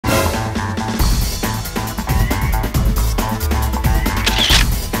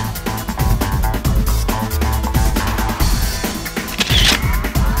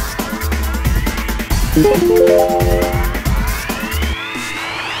If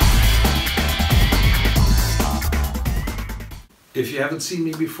you haven't seen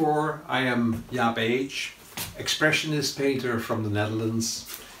me before, I am JAAPH, expressionist painter from the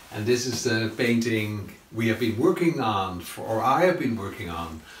Netherlands, and this is the painting we have been working on, or I have been working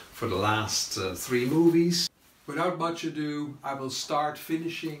on, for the last 3 movies. Without much ado, I will start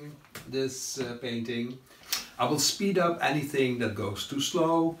finishing this painting. I will speed up anything that goes too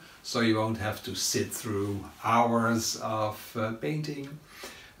slow, so you won't have to sit through hours of painting.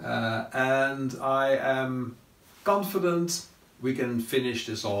 And I am confident we can finish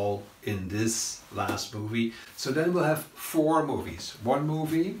this all in this last movie. So then we'll have 4 movies. 1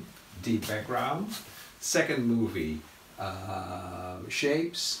 movie, deep background. 2nd movie,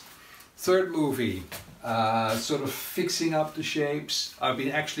 shapes. 3rd movie, sort of fixing up the shapes. I've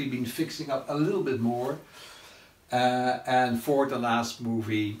actually been fixing up a little bit more. And 4th and last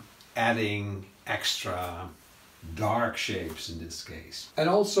movie, adding extra dark shapes in this case. And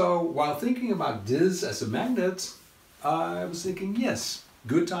also, while thinking about this as a magnet, I was thinking, yes,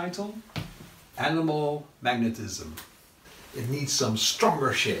 good title, Animal Magnetism. It needs some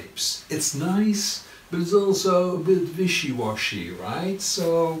stronger shapes. It's nice, but it's also a bit wishy-washy, right?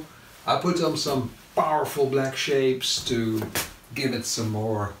 So I put on some powerful black shapes to give it some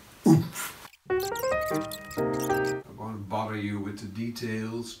more oomph. I won't bother you with the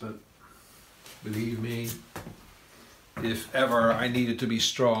details, but believe me, if ever I need it to be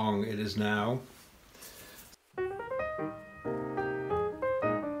strong, it is now.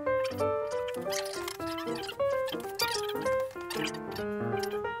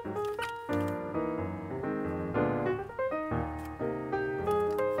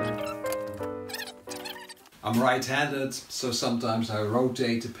 I'm right-handed, so sometimes I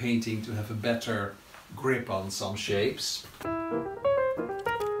rotate the painting to have a better grip on some shapes.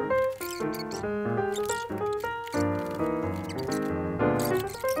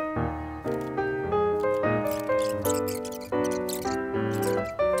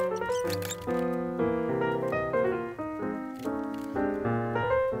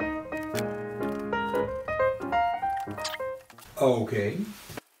 Okay.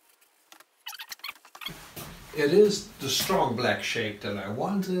 It is the strong black shape that I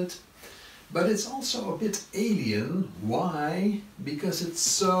wanted, but it's also a bit alien. Why? Because it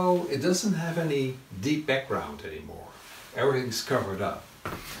doesn't have any deep background anymore. Everything's covered up.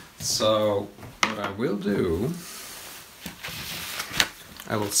 So what I will do,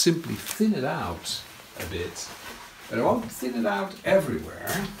 I will simply thin it out a bit, but I won't thin it out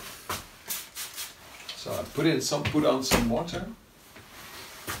everywhere. So I put on some water.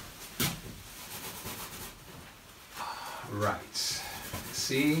 Right,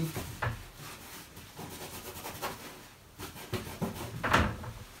 see?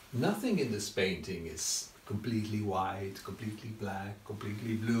 Nothing in this painting is completely white, completely black,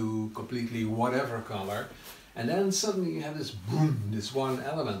 completely blue, completely whatever color. And then suddenly you have this boom, this one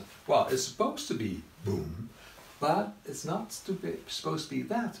element. Well, it's supposed to be boom, but it's not supposed to be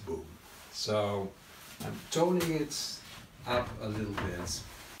that boom. So I'm toning it up a little bit.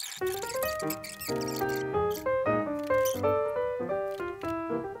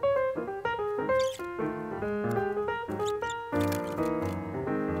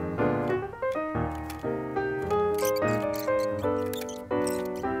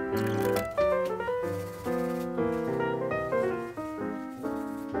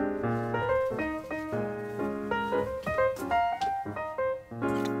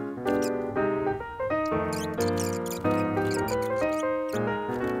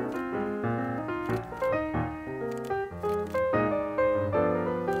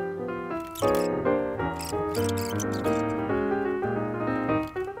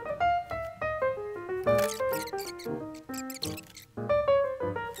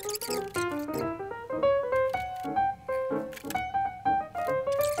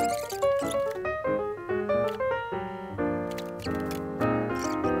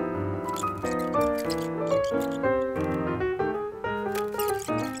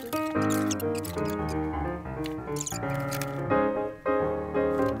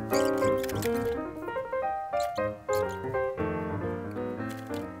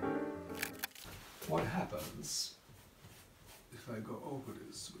 What happens if I go over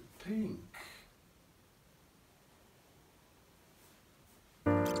this with pink?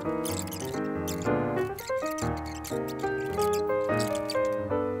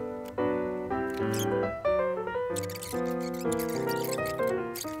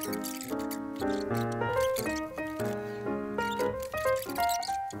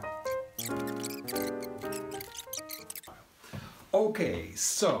 Okay,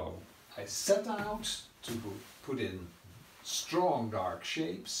 so I set out to put in strong dark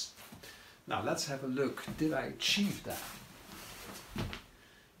shapes. Now let's have a look. Did I achieve that?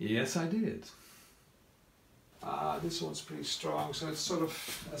 Yes, I did. This one's pretty strong, so it's sort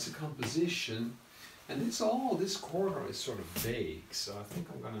of as a composition. And this corner is sort of vague, so I think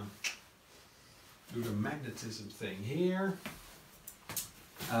I'm gonna do the magnetism thing here.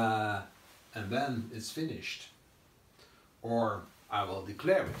 And then it's finished. Or I will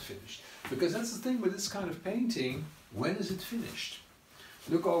declare it finished. Because that's the thing with this kind of painting, when is it finished?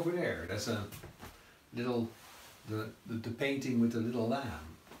 Look over there, there's a little, the painting with the little lamb.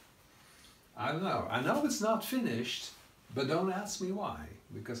 I don't know, I know it's not finished, but don't ask me why,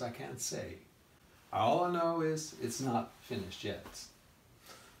 because I can't say. All I know is it's not finished yet.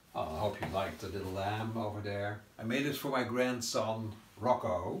 Oh, I hope you liked the little lamb over there. I made it for my grandson,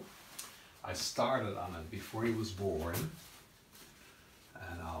 Rocco. I started on it before he was born.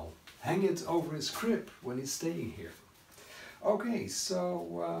 And I'll hang it over his crib when he's staying here. Okay,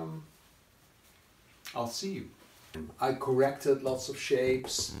 so I'll see you. I corrected lots of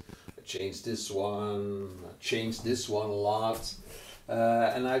shapes. I changed this one, I changed this one a lot.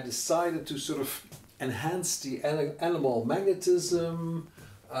 And I decided to sort of enhance the animal magnetism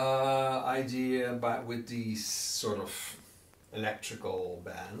idea with these sort of electrical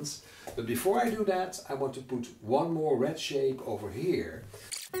bands. But before I do that, I want to put one more red shape over here.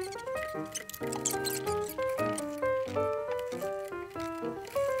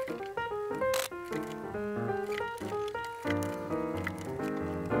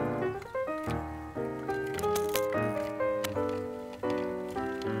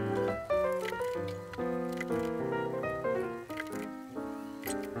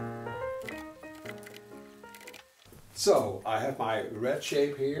 So I have my red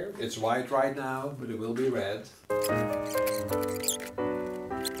shape here. It's white right now, but it will be red.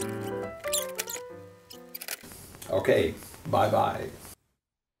 Okay, bye-bye.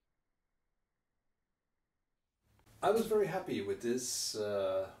 I was very happy with this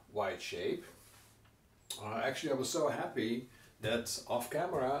white shape. Actually, I was so happy that off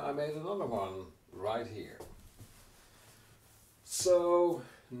camera I made another one right here. So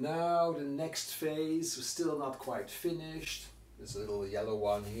now the next phase is still not quite finished. There's a little yellow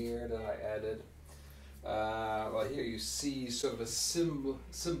one here that I added. Well, here you see sort of a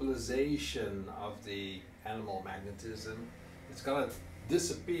symbolization of the animal magnetism. It's gonna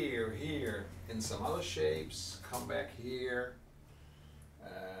disappear here in some other shapes, come back here,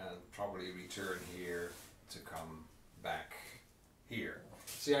 and probably return here to come back here.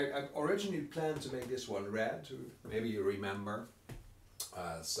 See, I originally planned to make this one red, maybe you remember.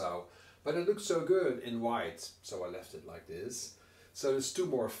 But it looks so good in white, so I left it like this. So there's two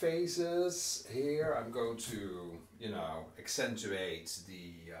more phases here. I'm going to, accentuate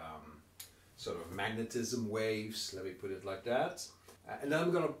the sort of magnetism waves, let me put it like that. And then I'm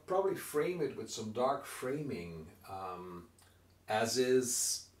going to probably frame it with some dark framing, as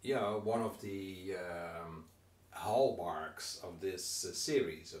is, one of the hallmarks of this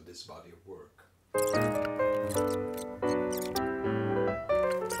series, of this body of work.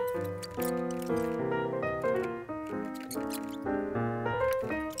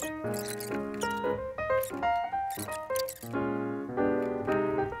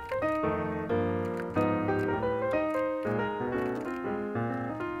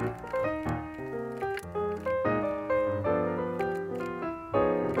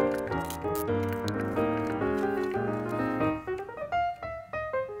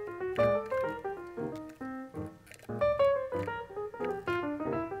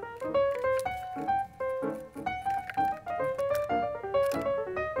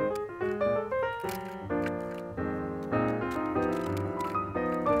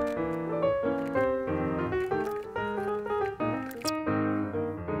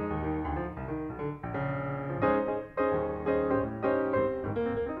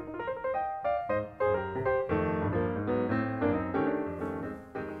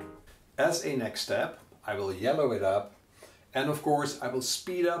 As a next step, I will yellow it up, and of course I will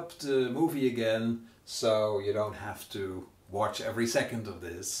speed up the movie again so you don't have to watch every second of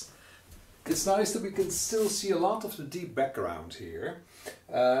this. It's nice that we can still see a lot of the deep background here,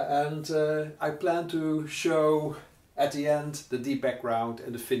 and I plan to show at the end the deep background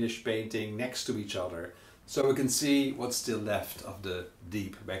and the finished painting next to each other so we can see what's still left of the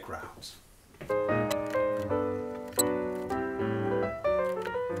deep background.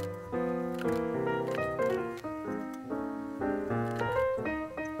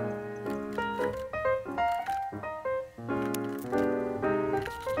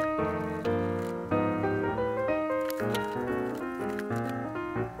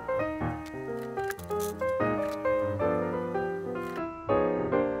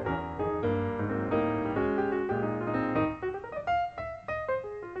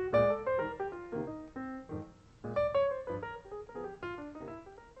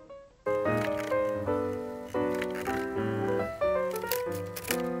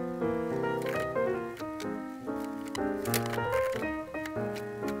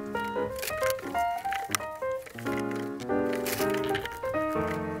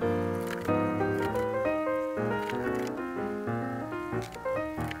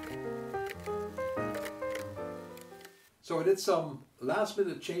 So I did some last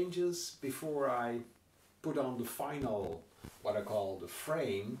minute changes before I put on the final, what I call the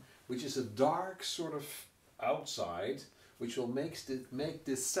frame, which is a dark sort of outside, which will make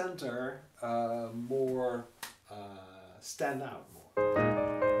this center more stand out more.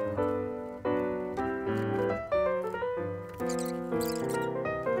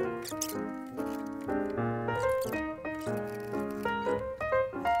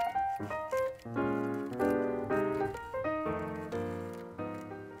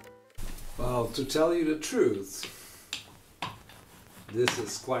 Well, to tell you the truth, this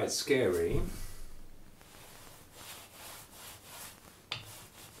is quite scary,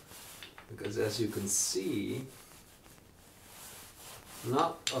 because as you can see,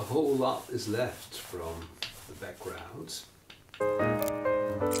 not a whole lot is left from the background.